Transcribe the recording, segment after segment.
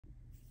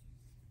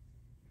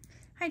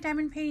Hi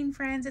diamond painting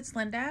friends, it's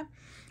Linda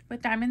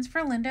with Diamonds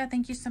for Linda.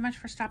 Thank you so much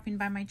for stopping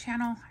by my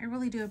channel. I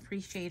really do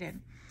appreciate it.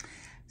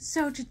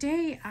 So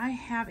today I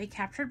have a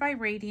Captured by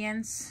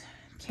Radiance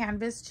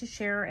canvas to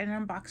share and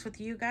unbox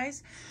with you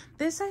guys.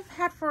 This I've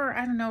had for,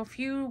 I don't know, a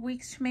few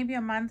weeks to maybe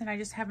a month, and I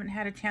just haven't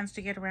had a chance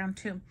to get around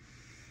to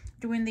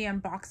doing the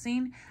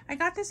unboxing. I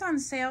got this on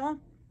sale,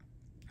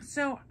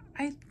 so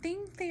I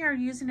think they are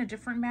using a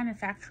different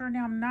manufacturer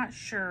now. I'm not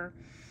sure.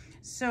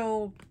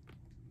 So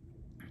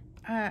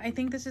I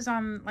think this is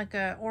on like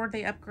a, or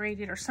they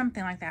upgraded or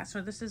something like that.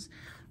 So this is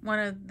one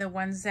of the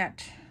ones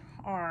that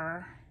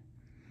are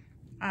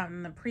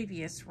on the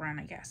previous run,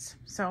 I guess.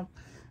 So,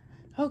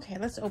 okay,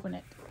 let's open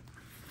it.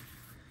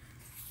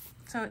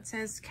 So it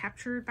says,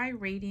 Captured by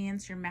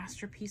Radiance, your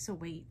masterpiece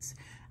awaits.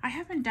 I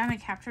haven't done a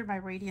Captured by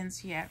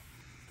Radiance yet.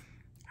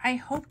 I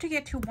hope to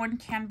get to one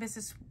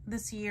canvas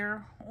this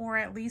year, or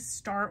at least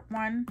start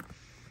one.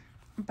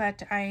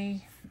 But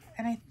I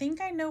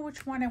think I know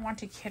which one I want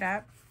to kit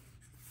up.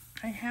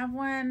 I have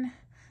one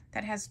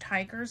that has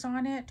tigers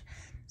on it,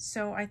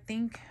 so I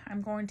think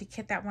I'm going to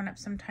kit that one up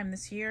sometime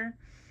this year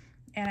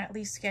and at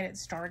least get it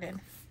started.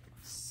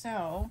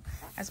 So,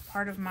 as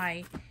part of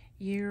my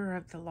year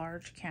of the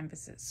large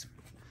canvases.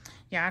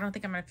 Yeah, I don't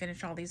think I'm going to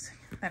finish all these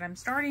that I'm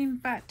starting,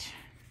 but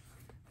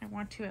I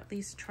want to at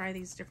least try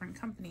these different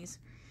companies.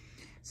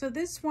 So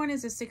this one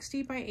is a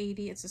 60 by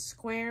 80. It's a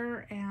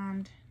square,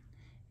 and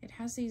it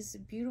has these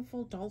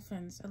beautiful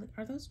dolphins.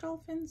 Are those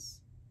dolphins?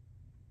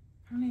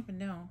 I don't even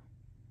know.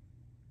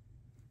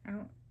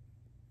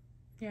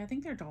 Yeah, I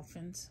think they're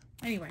dolphins.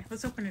 Anyway,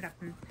 let's open it up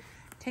and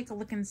take a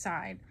look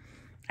inside.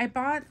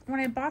 When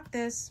I bought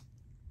this,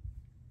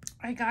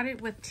 I got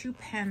it with 2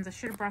 pens. I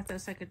should have brought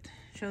those so I could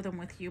show them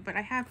with you, but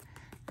I have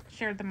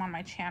shared them on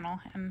my channel.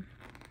 And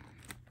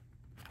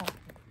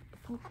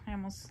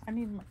I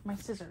need my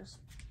scissors.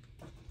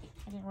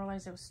 I didn't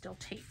realize it was still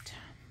taped.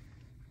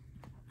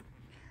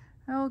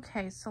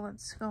 Okay, so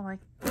let's go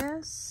like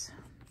this,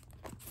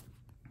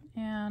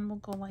 and we'll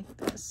go like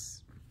this.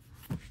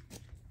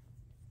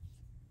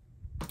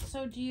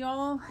 So do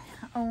y'all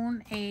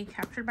own a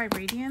Captured by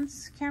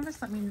Radiance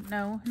canvas? Let me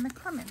know in the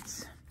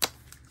comments.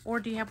 Or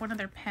do you have one of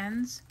their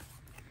pens?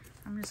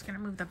 I'm just gonna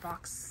move the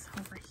box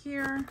over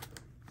here.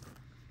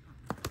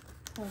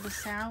 Pull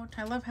this out.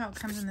 I love how it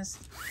comes in this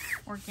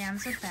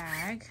organza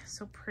bag.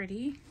 So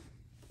pretty.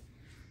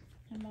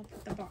 And we'll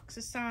put the box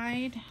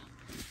aside.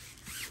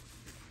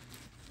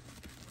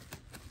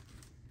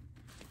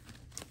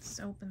 Let's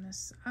open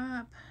this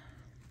up.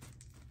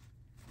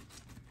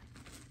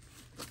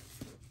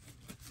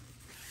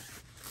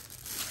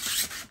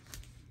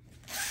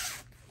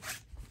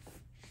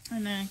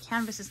 And the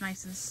canvas is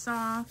nice and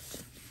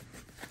soft,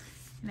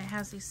 and it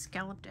has these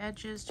scalloped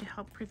edges to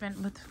help prevent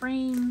with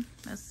fraying,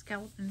 a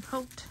skeleton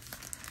coat.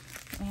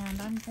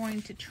 And I'm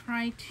going to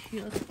try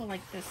to, let's go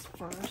like this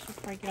first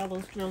before I get all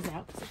those drills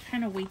out, because it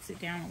kind of weights it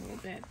down a little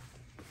bit.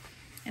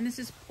 And this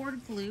is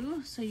poured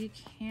glue, so you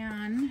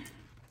can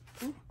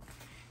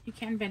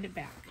bend it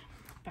back.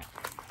 But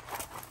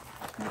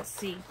let's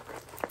see.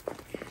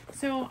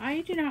 So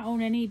I do not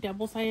own any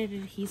double-sided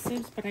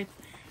adhesives, but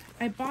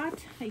I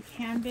bought a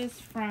canvas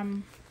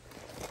from,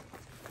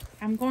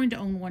 I'm going to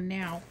own one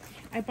now.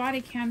 I bought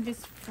a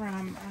canvas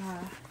from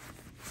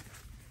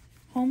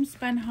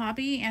Homespun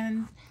Hobby,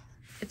 and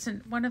it's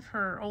one of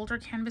her older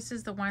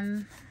canvases, the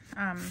one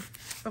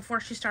before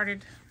she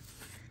started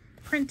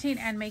printing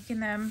and making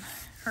them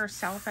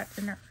herself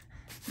in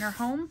her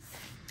home.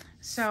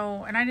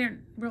 So, and I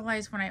didn't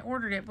realize when I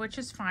ordered it, which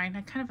is fine.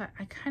 I kind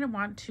of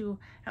want to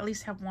at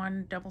least have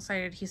one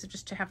double-sided adhesive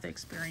just to have the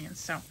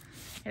experience. So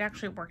it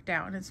actually worked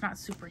out, and it's not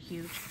super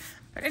huge.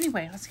 But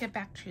anyway, let's get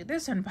back to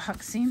this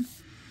unboxing.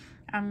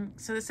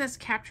 So this says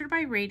Captured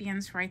by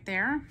Radiance right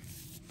there.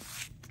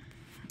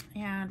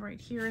 And right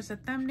here is a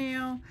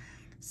thumbnail.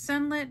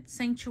 Sunlit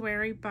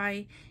Sanctuary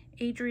by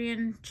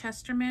Adrian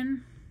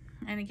Chesterman.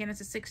 And again,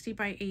 it's a 60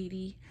 by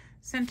 80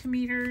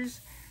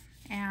 centimeters.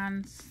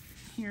 And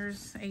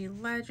here's a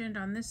legend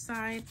on this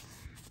side.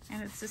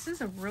 And this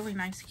is a really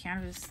nice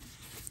canvas.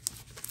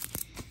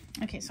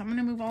 Okay, so I'm going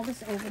to move all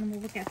this over, and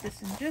we'll look at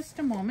this in just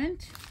a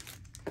moment.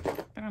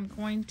 But I'm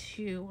going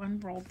to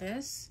unroll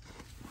this.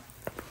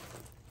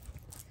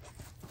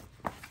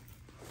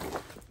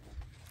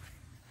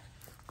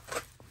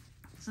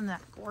 Isn't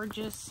that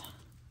gorgeous?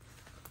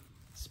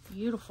 It's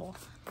beautiful.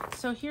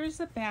 So here's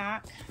the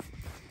back.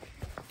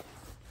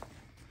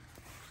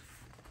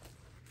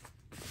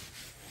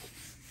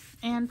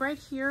 And right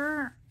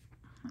here,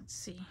 let's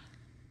see.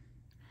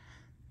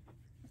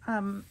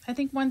 I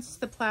think once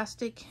the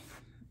plastic,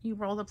 you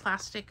roll the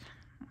plastic.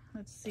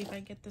 Let's see if I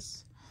get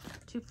this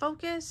to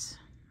focus.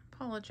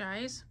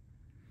 Apologize.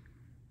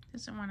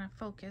 Doesn't want to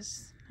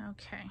focus.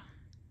 Okay.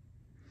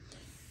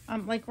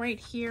 Like right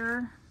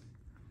here.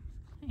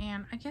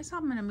 And I guess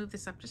I'm going to move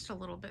this up just a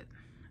little bit.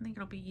 I think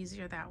it'll be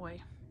easier that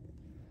way.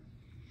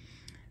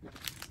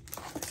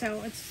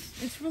 So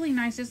it's really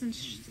nice. It doesn't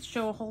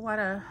show a whole lot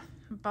of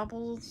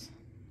bubbles.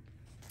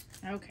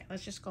 Okay,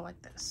 let's just go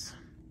like this.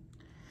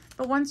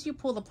 But once you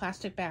pull the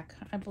plastic back,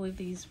 I believe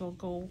these will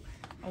go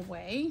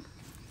away.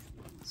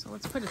 So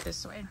let's put it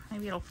this way.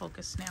 Maybe it'll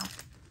focus now.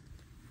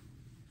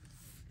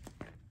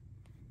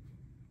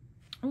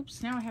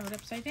 Oops, now I have it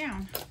upside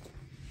down.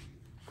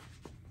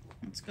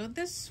 Let's go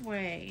this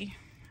way.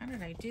 How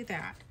did I do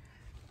that?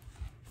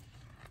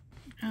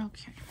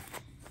 Okay.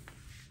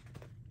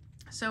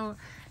 So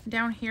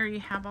down here you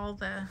have all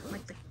the,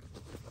 like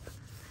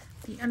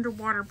the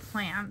underwater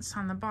plants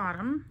on the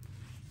bottom.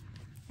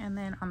 And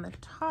then on the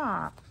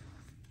top,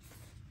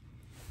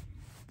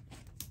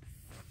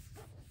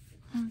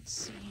 let's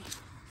see.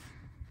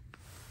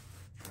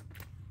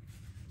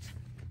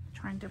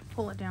 Trying to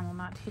pull it down while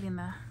not hitting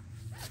the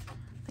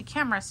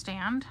camera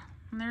stand.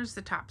 And there's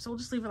the top. So we'll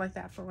just leave it like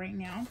that for right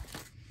now.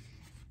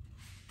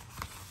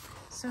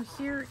 So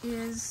here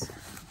is,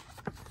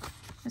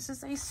 this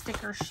is a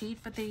sticker sheet,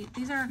 but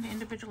these aren't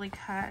individually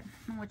cut,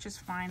 which is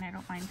fine. I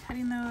don't mind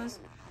cutting those.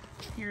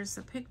 Here's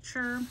the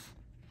picture.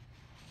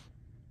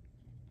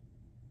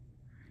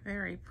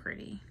 Very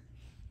pretty.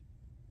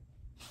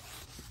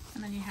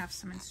 And then you have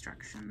some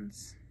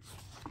instructions.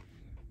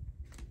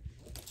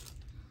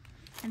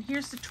 And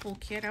here's the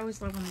toolkit. I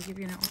always love when they give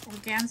you an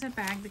organza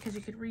bag because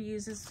you could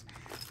reuse this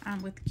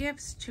with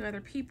gifts to other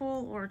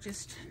people, or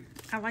just,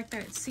 I like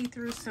that it's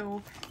see-through,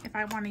 so if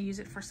I want to use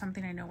it for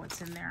something, I know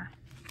what's in there.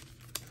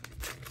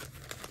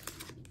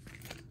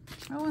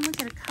 Oh, and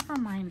look at a cover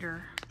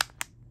minder.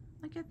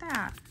 Look at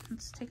that.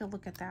 Let's take a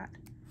look at that.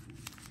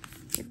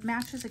 It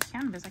matches a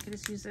canvas. I could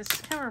just use this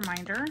cover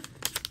minder.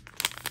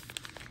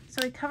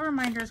 So a cover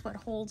minder is what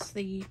holds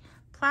the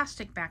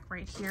plastic back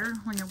right here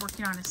when you're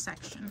working on a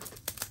section.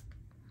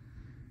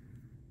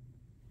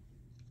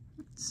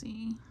 Let's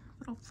see,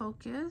 little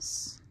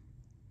focus.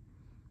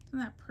 Isn't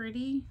that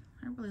pretty?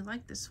 I really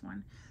like this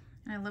one.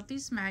 And I love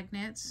these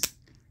magnets.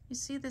 You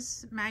see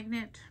this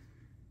magnet?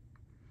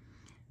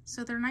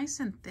 So they're nice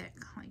and thick.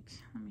 Like,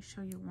 let me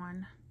show you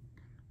one.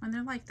 When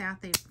they're like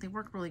that, they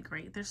work really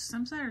great. There's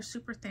some that are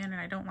super thin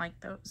and I don't like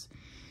those.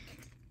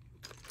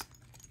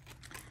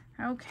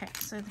 Okay,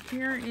 so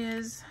here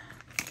is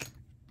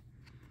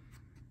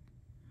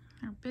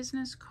our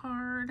business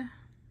card.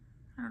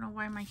 I don't know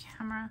why my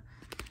camera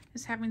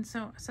is having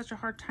such a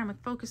hard time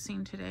with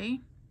focusing today.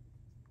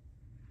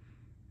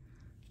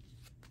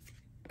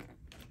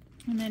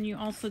 And then you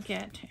also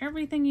get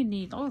everything you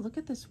need. Oh, look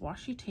at this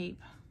washi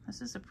tape.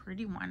 This is a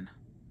pretty one.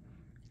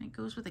 It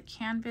goes with a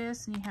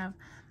canvas, and you have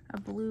a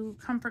blue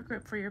comfort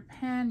grip for your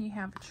pen. You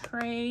have a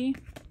tray,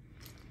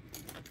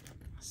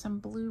 some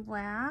blue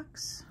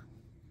wax.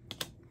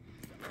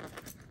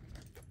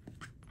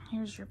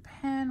 Here's your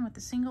pen with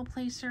a single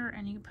placer,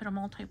 and you can put a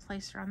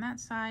multi-placer on that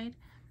side.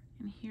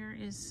 And here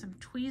is some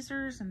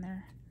tweezers, and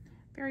they're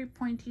very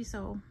pointy,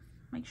 so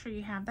make sure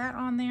you have that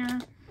on there.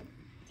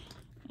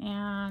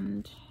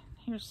 And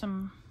here's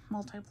some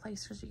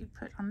multi-placers you could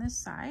put on this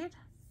side,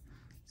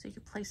 so you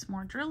could place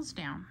more drills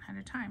down at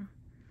a time.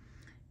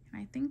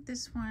 And I think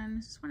this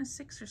one is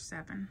 6 or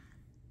 7.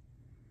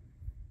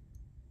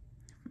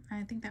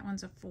 I think that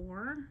one's a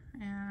 4.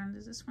 And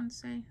does this one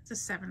say? It's a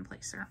 7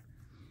 placer.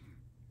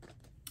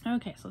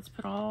 Okay, so let's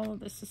put all of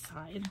this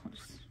aside. We'll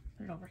just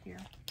put it over here.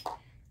 Oh,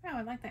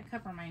 I like that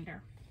cover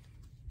minder.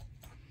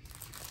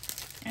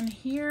 And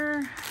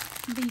here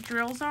the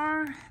drills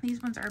are.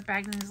 These ones are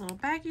bagged in these little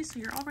baggies, so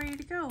you're all ready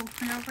to go.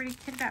 You're all ready to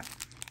kit it up.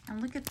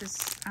 And look at this.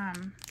 Oh,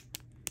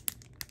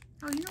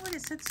 you know what?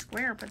 It said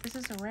square, but this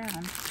is a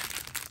round.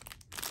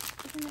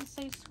 Didn't it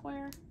say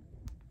square?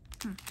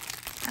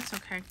 That's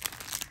okay.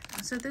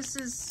 So this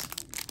is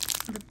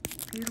the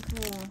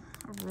beautiful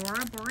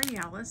Aurora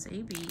Borealis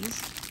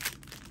ABs.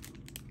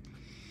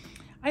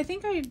 I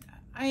think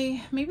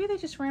maybe they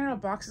just ran out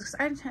of boxes.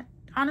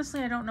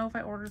 Honestly, I don't know if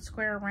I ordered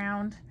square or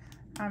round.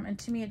 And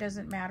to me, it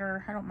doesn't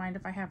matter. I don't mind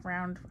if I have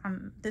round.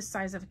 On this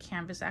size of a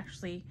canvas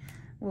actually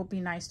will be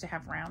nice to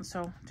have round.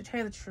 So to tell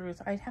you the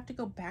truth, I'd have to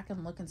go back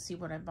and look and see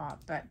what I bought,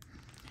 but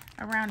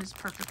a round is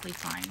perfectly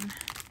fine.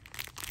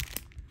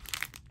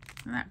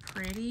 Isn't that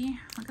pretty?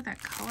 Look at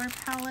that color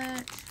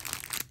palette.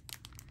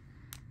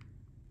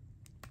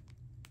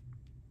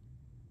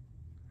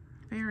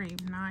 Very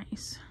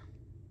nice.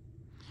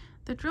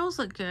 The drills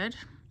look good.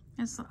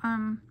 It's they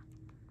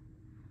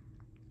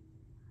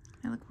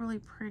look really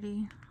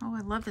pretty. Oh,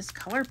 I love this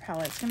color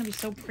palette. It's gonna be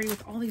so pretty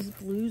with all these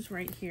blues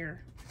right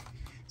here.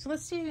 So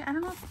let's see. I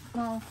don't know.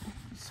 Well,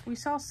 we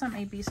saw some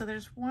ABs. So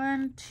there's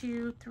 1,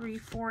 2, 3,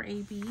 4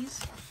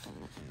 ABs.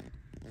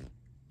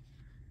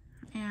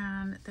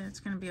 And then it's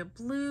going to be a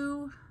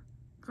blue,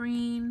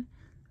 green,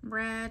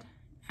 red,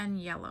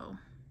 and yellow.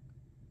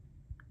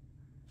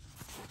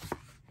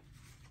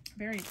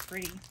 Very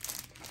pretty.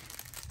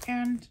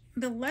 And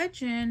the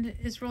legend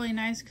is really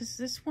nice because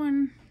this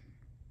one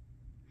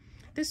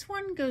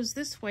goes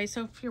this way.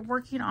 So if you're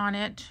working on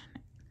it,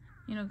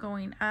 you know,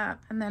 going up,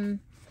 and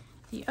then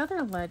the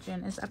other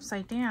legend is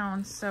upside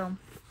down. So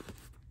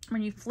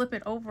when you flip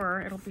it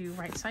over, it'll be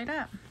right side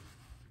up.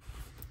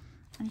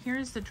 And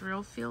here's the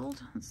drill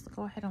field. Let's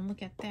go ahead and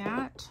look at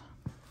that.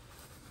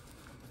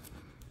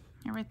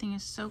 Everything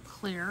is so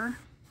clear.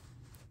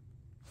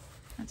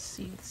 let's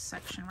see this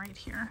section right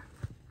here.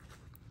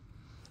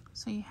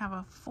 So you have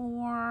a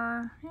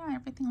 4. Yeah,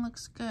 everything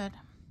looks good.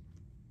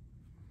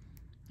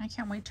 I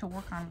can't wait to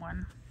work on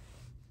one.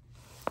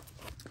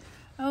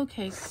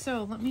 Okay,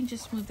 so let me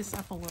just move this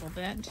up a little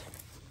bit.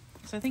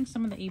 So I think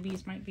some of the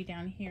ABs might be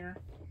down here.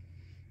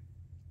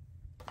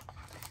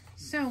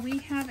 So we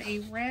have a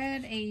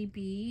red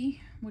AB,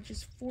 which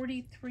is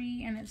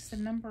 43, and it's the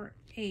number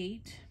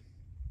 8.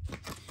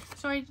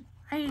 So I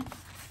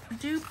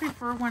do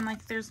prefer when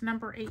like there's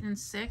number 8 and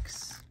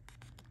 6,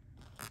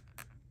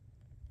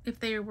 if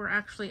they were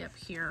actually up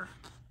here.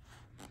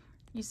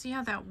 You see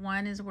how that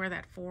 1 is where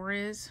that 4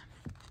 is?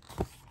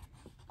 Let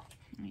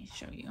me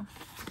show you.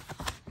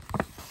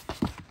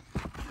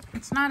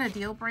 It's not a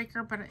deal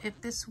breaker, but if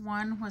this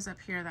 1 was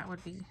up here, that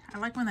would be, I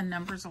like when the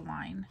numbers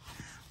align.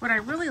 What I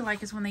really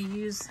like is when they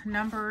use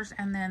numbers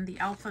and then the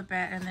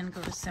alphabet and then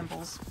go to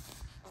symbols.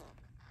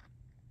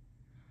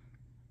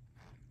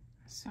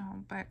 So,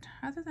 but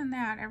other than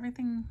that,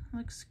 everything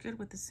looks good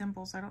with the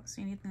symbols. I don't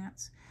see anything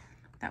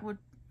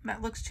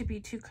that looks to be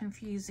too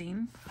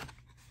confusing.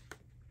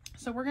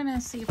 So we're gonna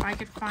see if I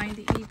could find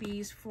the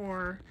ABs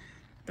for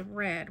the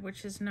red,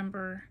 which is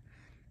number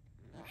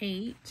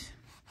 8.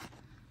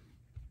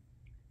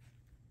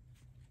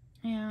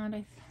 And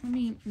let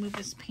me move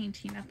this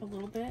painting up a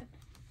little bit.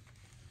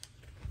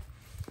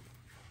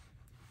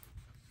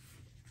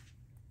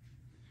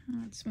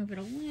 Let's move it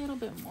a little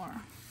bit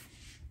more.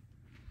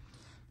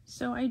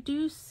 So I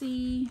do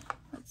see,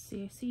 let's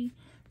see, I see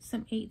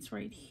some 8s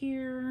right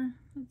here.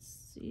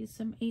 Let's see,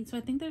 some 8s. So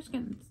I think it's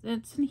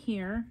in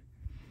here.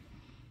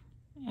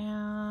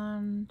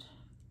 And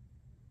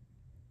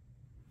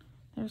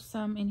there's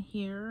some in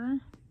here.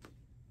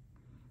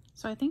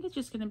 So I think it's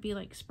just going to be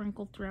like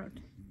sprinkled throughout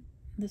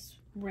this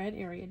red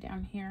area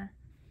down here.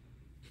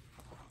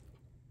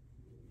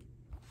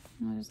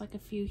 And there's like a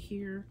few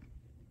here.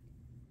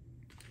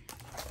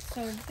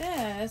 So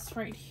this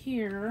right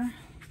here,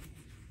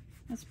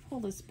 let's pull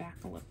this back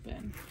a little bit.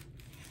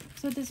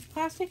 So this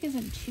plastic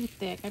isn't too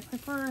thick. I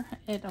prefer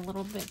it a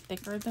little bit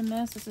thicker than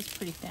this. This is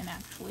pretty thin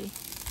actually.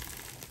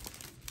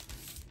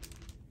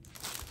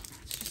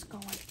 Let's just go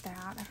like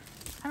that.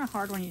 It's kind of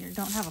hard when you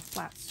don't have a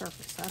flat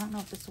surface. So I don't know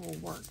if this will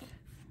work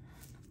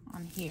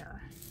on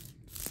here.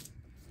 Let's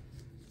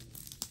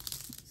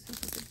see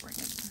if we can bring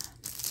it in.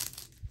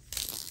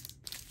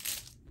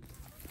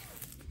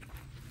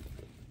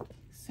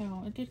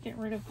 So it did get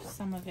rid of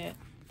some of it,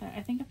 but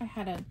I think if I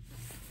had a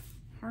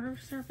harder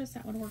surface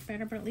that would work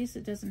better, but at least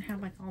it doesn't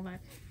have like all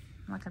that,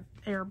 like an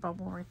air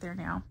bubble right there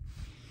now.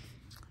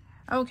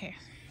 Okay,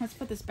 let's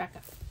put this back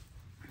up.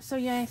 So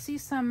yeah, I see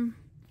some,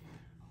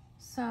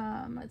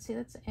 let's see,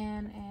 that's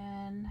N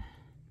and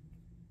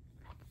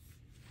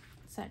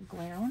it's that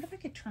glare. I wonder if I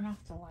could turn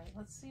off the light.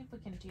 Let's see if we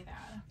can do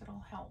that, if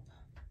it'll help.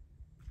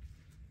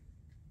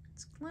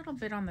 It's a little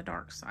bit on the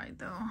dark side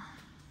though.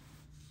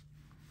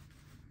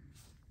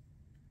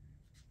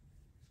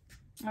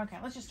 Okay,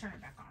 let's just turn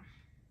it back on.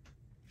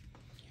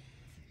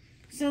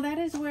 So that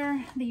is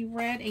where the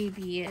red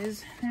AB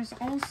is. There's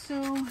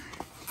also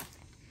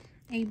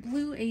a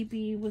blue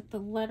AB with the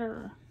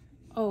letter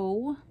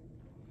O.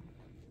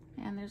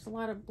 And there's a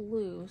lot of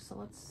blue. So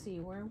let's see,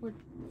 where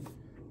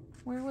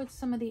would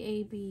some of the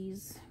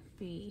ABs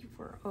be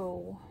for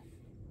O?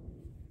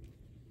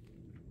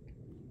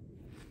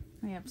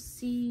 We have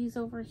C's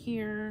over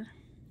here.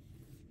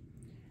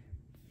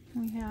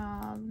 We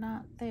have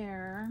not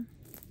there.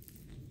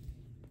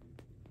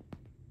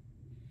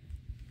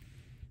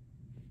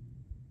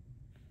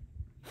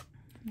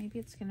 Maybe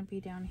it's going to be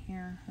down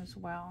here as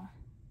well.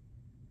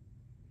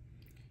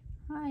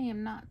 I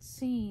am not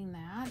seeing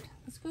that.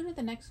 Let's go to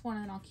the next one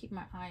and I'll keep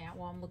my eye out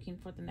while I'm looking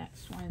for the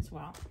next one as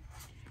well.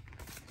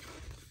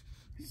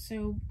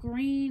 So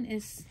green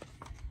is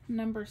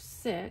number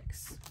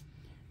 6.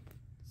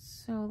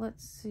 So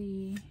let's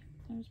see.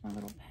 There's my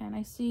little pen.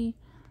 I see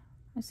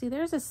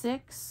there's a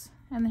 6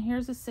 and then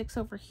here's a 6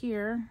 over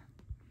here.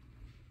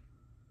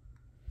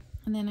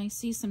 And then I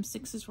see some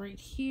 6s right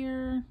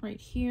here,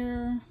 right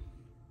here.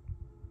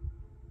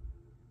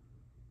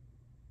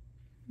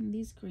 And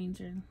these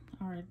greens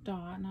are a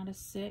dot, not a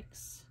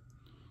 6.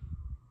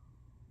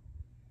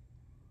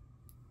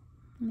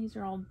 And these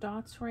are all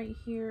dots right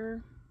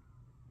here.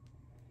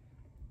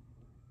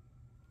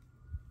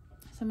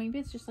 So maybe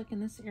it's just like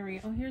in this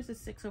area. Oh, here's a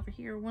 6 over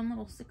here. One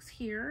little 6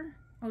 here.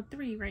 Oh,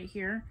 3 right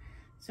here.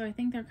 So I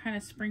think they're kind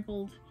of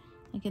sprinkled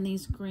like in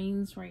these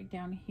greens right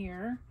down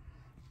here.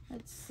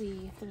 Let's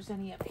see if there's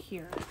any up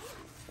here.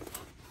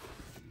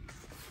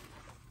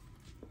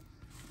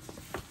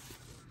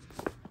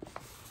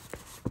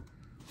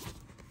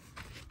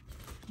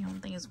 The only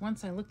thing is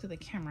once I look through the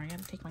camera, I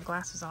gotta take my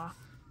glasses off.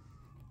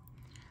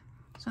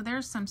 So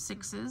there's some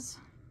 6s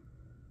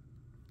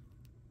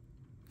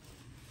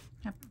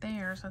up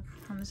there. So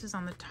this is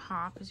on the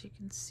top, as you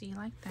can see,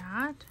 like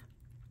that.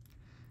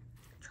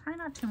 Try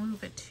not to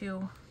move it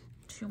too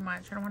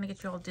much. I don't want to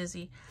get you all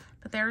dizzy.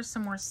 But there's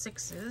some more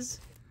 6s,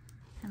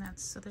 and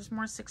so there's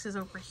more 6s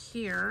over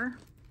here.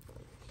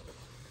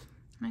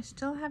 And I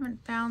still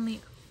haven't found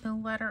the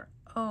letter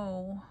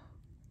O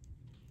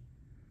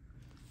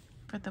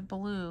for the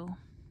blue.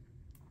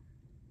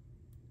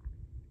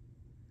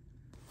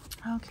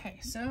 Okay,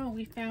 so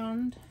we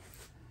found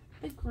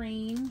the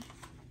green.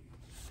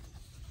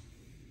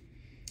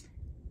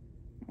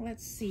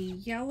 Let's see,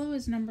 yellow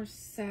is number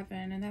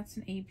 7, and that's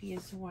an AB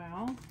as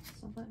well.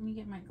 So let me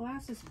get my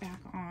glasses back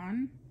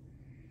on.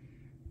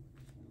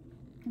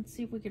 Let's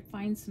see if we could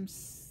find some,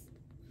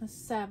 the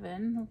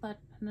 7,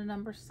 the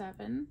number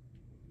 7.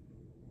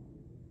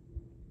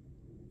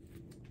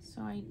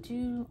 So I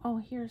do, oh,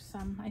 here's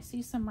some. I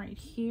see some right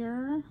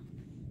here.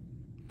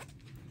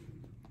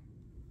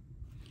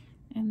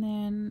 And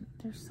then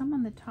there's some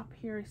on the top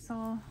here. I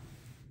saw,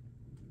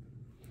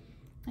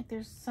 like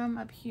there's some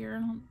up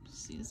here. Let's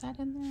see, is that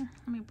in there?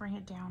 Let me bring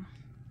it down.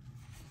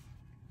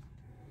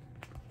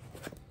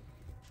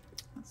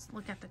 Let's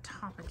look at the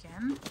top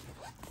again.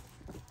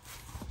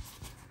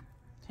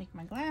 Take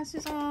my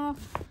glasses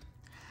off.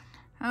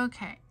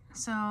 Okay,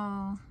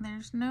 so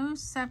there's no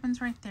 7s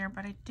right there,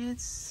 but I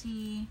did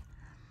see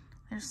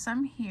there's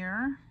some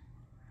here.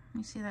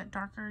 You see that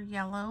darker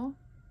yellow?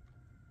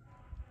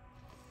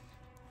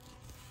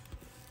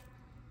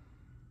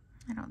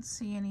 I don't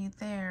see any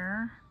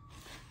there.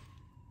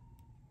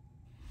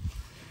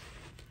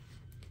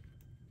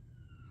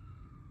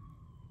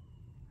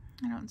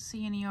 I don't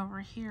see any over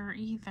here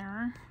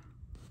either.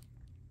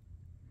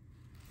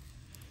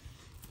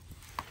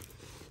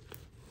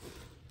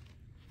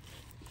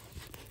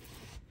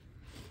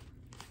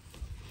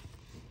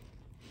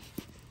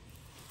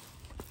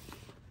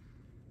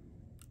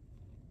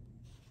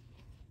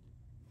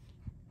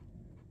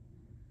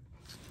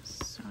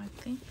 So I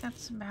think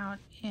that's about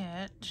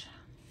it.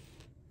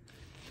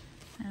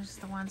 There's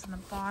the ones on the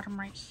bottom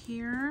right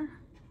here.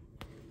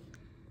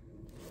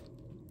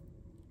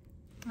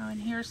 Oh, and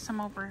here's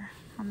some over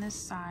on this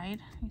side.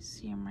 You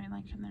see them right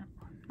like in there,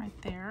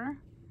 right there.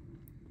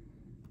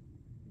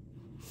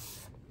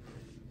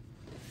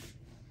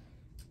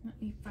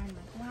 Let me find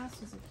my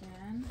glasses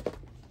again.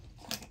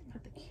 So I can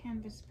put the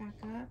canvas back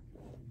up.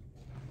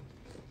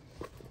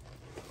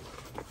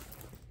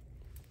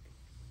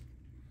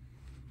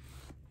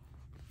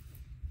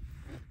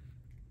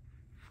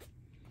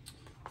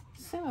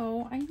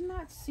 So I'm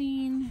not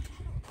seeing,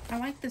 I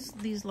like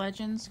these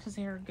legends because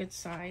they are a good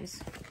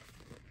size.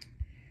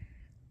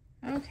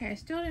 Okay, I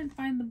still didn't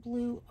find the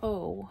blue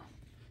O.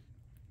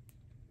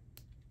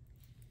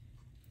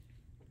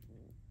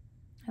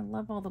 I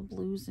love all the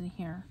blues in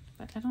here,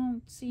 but I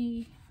don't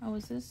see, oh,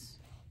 is this?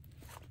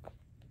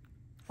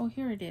 Oh,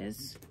 here it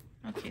is.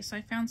 Okay, so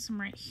I found some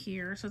right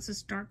here. So it's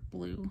this dark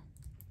blue.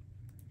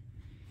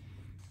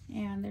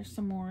 And there's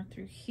some more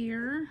through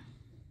here.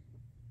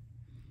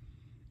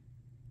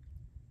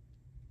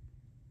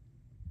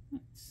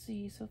 Let's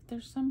see, so if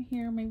there's some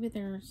here, maybe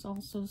there's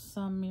also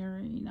some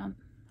mirroring on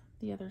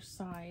the other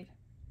side.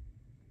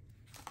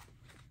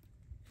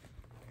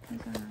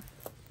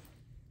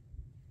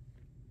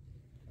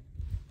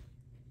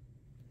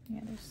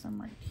 Yeah, there's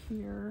some right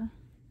here.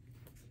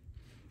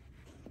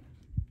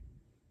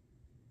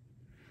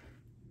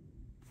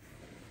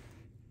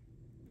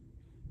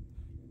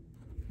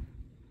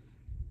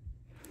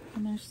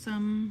 And there's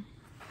some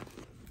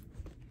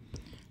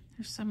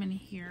in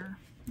here.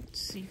 Let's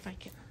see if I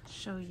can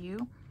show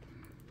you.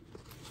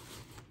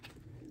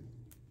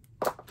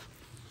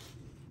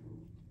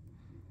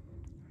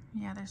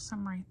 Yeah, there's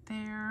some right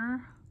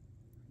there.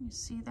 You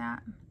see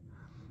that?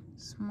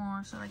 Some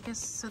more. So I guess,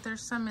 so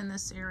there's some in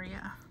this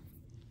area.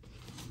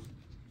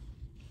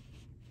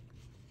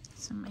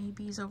 Some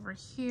ABs over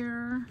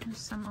here. There's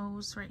some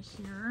O's right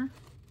here.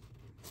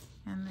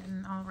 And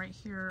then all right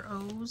here are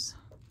O's.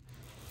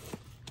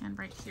 And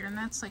right here. And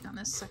that's like on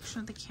this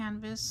section of the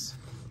canvas.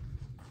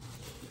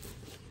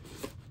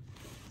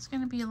 It's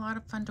going to be a lot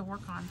of fun to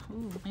work on.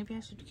 Ooh, maybe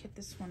I should get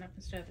this one up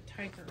instead of the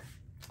tiger.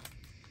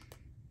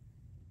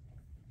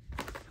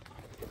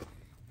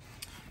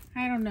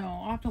 I don't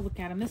know. I'll have to look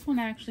at them. This one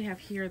I actually have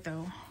here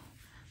though.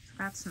 So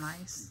that's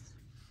nice.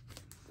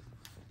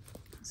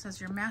 It says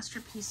your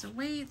masterpiece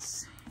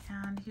awaits.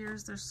 And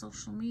here's their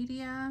social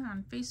media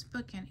on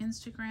Facebook and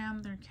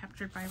Instagram. They're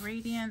captured by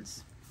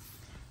Radiance.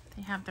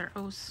 They have their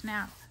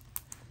O-Snap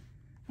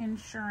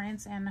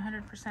insurance and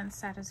 100%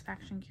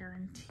 satisfaction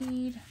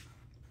guaranteed.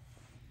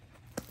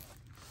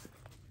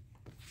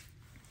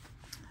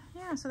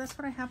 Yeah, so that's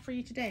what I have for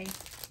you today.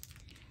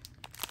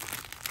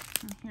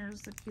 And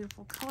here's the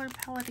beautiful color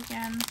palette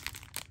again.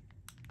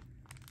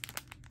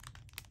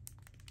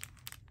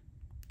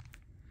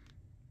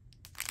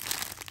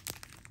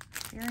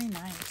 Very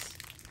nice.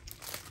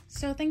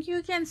 So thank you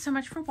again so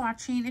much for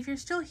watching. If you're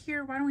still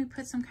here, why don't we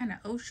put some kind of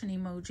ocean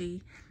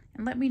emoji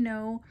and let me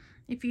know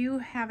if you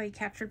have a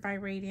Captured by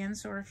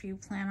Radiance or if you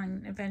plan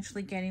on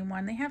eventually getting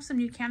one. They have some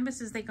new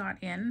canvases they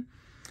got in.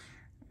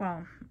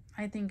 Well,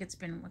 I think it's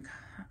been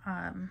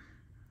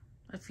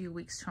a few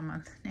weeks to a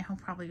month now,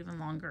 probably even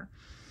longer.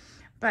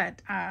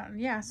 But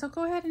yeah, so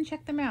go ahead and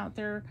check them out.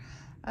 They're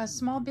a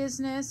small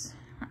business.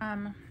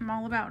 I'm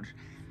all about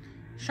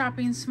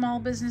shopping small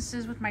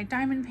businesses with my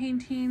diamond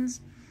paintings.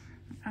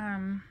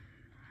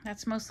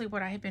 That's mostly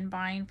what I have been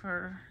buying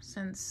for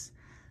since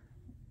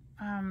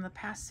the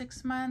past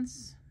 6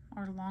 months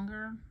or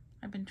longer.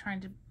 I've been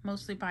trying to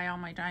mostly buy all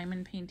my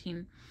diamond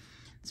painting.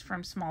 It's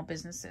from small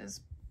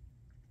businesses.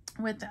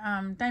 With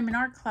Diamond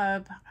Art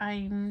Club,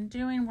 I'm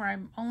doing where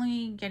I'm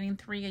only getting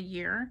 3 a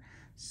year.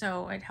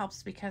 So it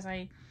helps because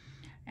I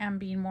am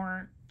being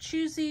more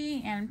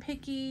choosy and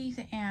picky,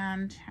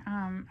 and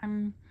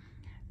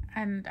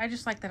I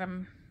just like that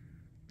I'm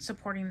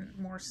supporting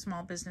more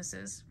small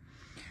businesses.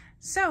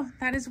 So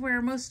that is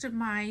where most of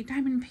my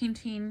diamond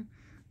painting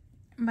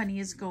money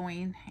is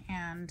going,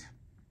 and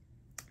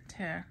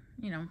to,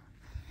 you know.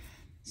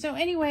 So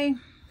anyway,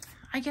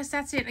 I guess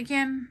that's it.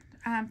 Again,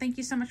 thank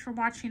you so much for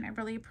watching. I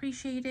really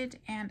appreciate it.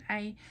 And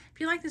if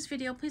you like this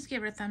video, please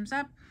give it a thumbs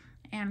up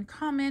and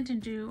comment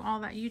and do all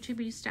that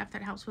YouTube-y stuff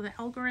that helps with the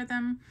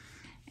algorithm.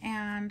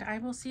 And I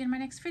will see you in my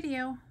next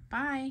video.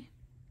 Bye.